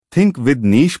Think with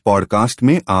niche podcast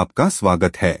में आपका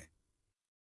स्वागत है।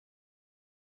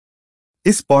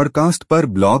 इस पॉडकास्ट पर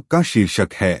ब्लॉग का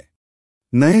शीर्षक है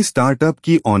नए स्टार्टअप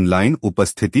की ऑनलाइन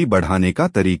उपस्थिति बढ़ाने का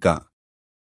तरीका।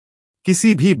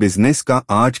 किसी भी बिजनेस का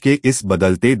आज के इस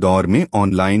बदलते दौर में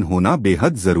ऑनलाइन होना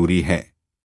बेहद जरूरी है।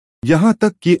 यहाँ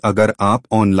तक कि अगर आप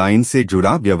ऑनलाइन से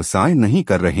जुड़ा व्यवसाय नहीं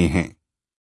कर रहे हैं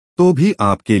तो भी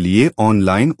आपके लिए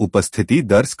ऑनलाइन उपस्थिति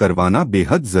दर्ज करवाना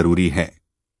बेहद जरूरी है।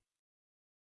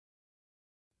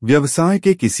 व्यवसाय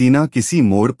के किसी न किसी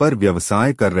मोड़ पर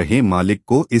व्यवसाय कर रहे मालिक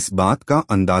को इस बात का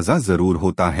अंदाजा जरूर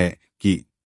होता है कि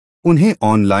उन्हें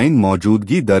ऑनलाइन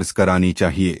मौजूदगी दर्ज करानी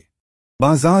चाहिए।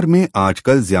 बाजार में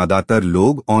आजकल ज्यादातर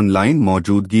लोग ऑनलाइन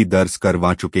मौजूदगी दर्ज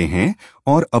करवा चुके हैं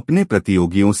और अपने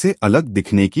प्रतियोगियों से अलग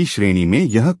दिखने की श्रेणी में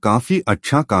यह काफी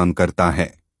अच्छा काम करता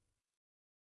है।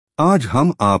 आज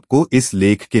हम आपको इस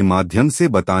लेख के माध्यम से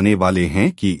बताने वाले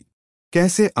हैं कि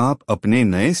कैसे आप अपने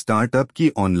नए स्टार्टअप की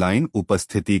ऑनलाइन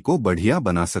उपस्थिति को बढ़िया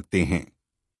बना सकते हैं।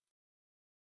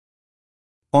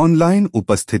 ऑनलाइन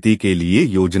उपस्थिति के लिए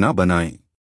योजना बनाएं।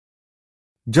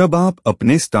 जब आप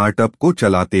अपने स्टार्टअप को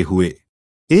चलाते हुए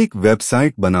एक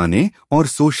वेबसाइट बनाने और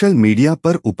सोशल मीडिया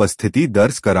पर उपस्थिति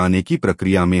दर्ज कराने की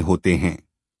प्रक्रिया में होते हैं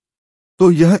तो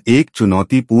यह एक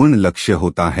चुनौतीपूर्ण लक्ष्य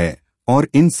होता है और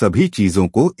इन सभी चीजों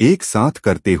को एक साथ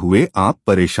करते हुए आप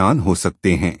परेशान हो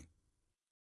सकते हैं।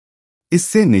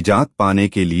 इससे निजात पाने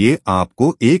के लिए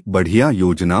आपको एक बढ़िया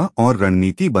योजना और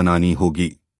रणनीति बनानी होगी।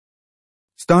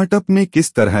 स्टार्टअप में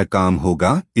किस तरह काम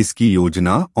होगा, इसकी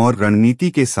योजना और रणनीति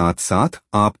के साथ साथ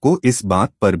आपको इस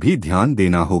बात पर भी ध्यान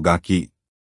देना होगा कि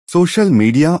सोशल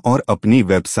मीडिया और अपनी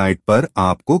वेबसाइट पर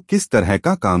आपको किस तरह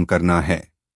का काम करना है।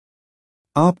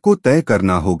 आपको तय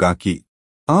करना होगा कि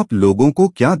आप लोगों को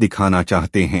क्या दिखाना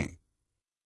चाहते हैं।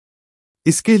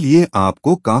 इसके लिए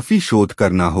आपको काफी शोध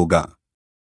करना होगा।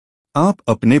 आप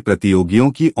अपने प्रतियोगियों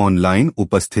की ऑनलाइन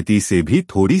उपस्थिति से भी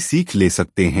थोड़ी सीख ले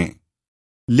सकते हैं,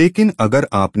 लेकिन अगर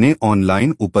आपने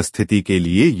ऑनलाइन उपस्थिति के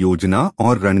लिए योजना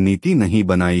और रणनीति नहीं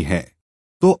बनाई है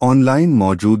तो ऑनलाइन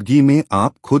मौजूदगी में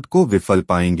आप खुद को विफल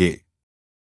पाएंगे।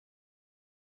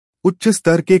 उच्च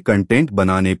स्तर के कंटेंट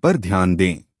बनाने पर ध्यान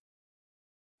दें।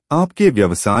 आपके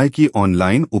व्यवसाय की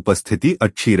ऑनलाइन उपस्थिति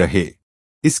अच्छी रहे,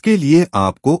 इसके लिए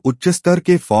आपको उच्च स्तर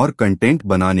के कंटेंट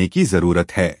बनाने की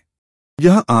जरूरत है।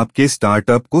 यह आपके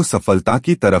स्टार्टअप को सफलता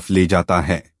की तरफ ले जाता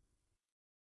है।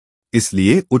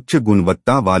 इसलिए उच्च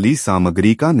गुणवत्ता वाली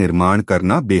सामग्री का निर्माण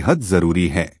करना बेहद जरूरी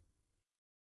है।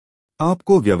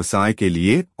 आपको व्यवसाय के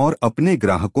लिए और अपने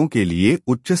ग्राहकों के लिए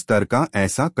उच्च स्तर का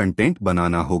ऐसा कंटेंट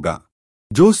बनाना होगा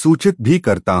जो सूचित भी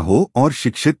करता हो और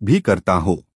शिक्षित भी करता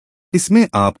हो। इसमें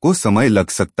आपको समय लग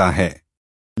सकता है,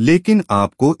 लेकिन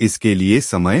आपको इसके लिए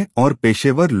समय और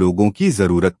पेशेवर लोगों की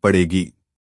जरूरत पड़ेगी।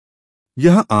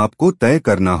 यह आपको तय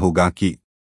करना होगा कि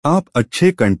आप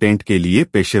अच्छे कंटेंट के लिए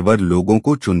पेशेवर लोगों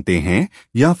को चुनते हैं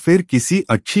या फिर किसी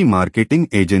अच्छी मार्केटिंग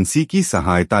एजेंसी की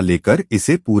सहायता लेकर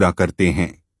इसे पूरा करते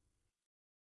हैं।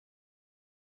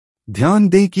 ध्यान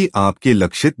दें कि आपके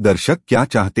लक्षित दर्शक क्या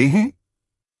चाहते हैं।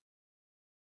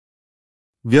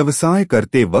 व्यवसाय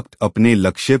करते वक्त अपने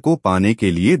लक्ष्य को पाने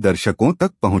के लिए दर्शकों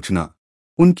तक पहुंचना,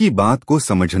 उनकी बात को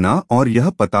समझना और यह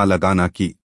पता लगाना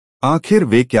कि आखिर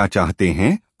वे क्या चाहते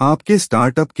हैं, आपके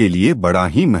स्टार्टअप के लिए बड़ा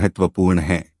ही महत्वपूर्ण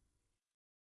है।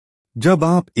 जब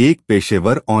आप एक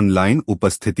पेशेवर ऑनलाइन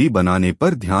उपस्थिति बनाने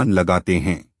पर ध्यान लगाते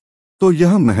हैं तो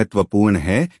यह महत्वपूर्ण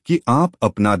है कि आप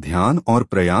अपना ध्यान और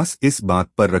प्रयास इस बात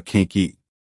पर रखें कि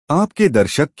आपके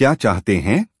दर्शक क्या चाहते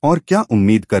हैं और क्या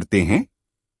उम्मीद करते हैं।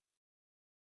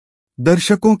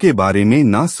 दर्शकों के बारे में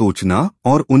ना सोचना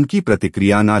और उनकी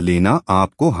प्रतिक्रिया ना लेना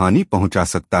आपको हानि पहुंचा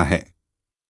सकता है।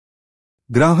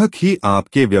 ग्राहक ही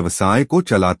आपके व्यवसाय को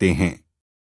चलाते हैं,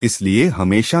 इसलिए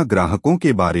हमेशा ग्राहकों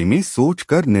के बारे में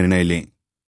सोचकर निर्णय लें।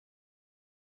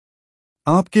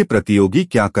 आपके प्रतियोगी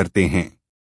क्या करते हैं,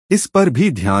 इस पर भी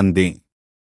ध्यान दें।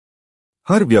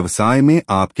 हर व्यवसाय में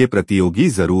आपके प्रतियोगी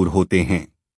जरूर होते हैं।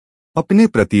 अपने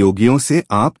प्रतियोगियों से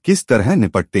आप किस तरह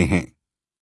निपटते हैं,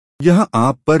 यह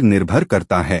आप पर निर्भर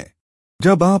करता है।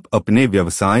 जब आप अपने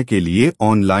व्यवसाय के लिए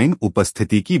ऑनलाइन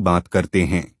उपस्थिति की बात करते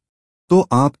हैं तो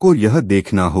आपको यह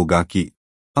देखना होगा कि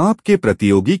आपके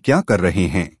प्रतियोगी क्या कर रहे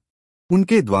हैं,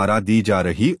 उनके द्वारा दी जा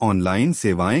रही ऑनलाइन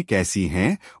सेवाएं कैसी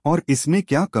हैं और इसमें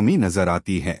क्या कमी नजर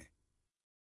आती है।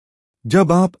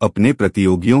 जब आप अपने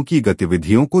प्रतियोगियों की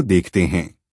गतिविधियों को देखते हैं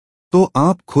तो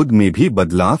आप खुद में भी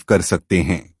बदलाव कर सकते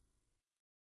हैं।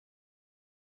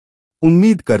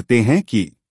 उम्मीद करते हैं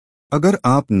कि अगर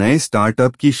आप नए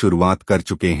स्टार्टअप की शुरुआत कर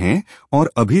चुके हैं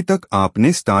और अभी तक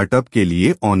आपने स्टार्टअप के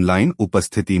लिए ऑनलाइन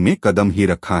उपस्थिति में कदम ही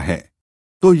रखा है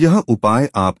तो यह उपाय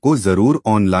आपको जरूर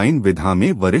ऑनलाइन विधा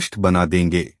में वरिष्ठ बना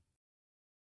देंगे।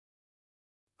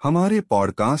 हमारे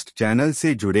पॉडकास्ट चैनल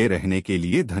से जुड़े रहने के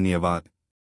लिए धन्यवाद।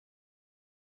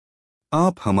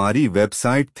 आप हमारी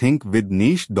वेबसाइट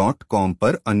thinkwithniche.com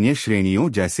पर अन्य श्रेणियों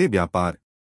जैसे व्यापार,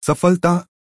 सफलता,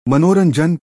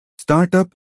 मनोरंजन,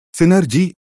 स्टार्टअप,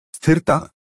 सिनर्जी,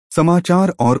 स्थिरता, समाचार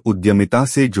और उद्यमिता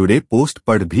से जुड़े पोस्ट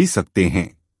पढ़ भी सकते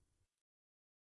हैं।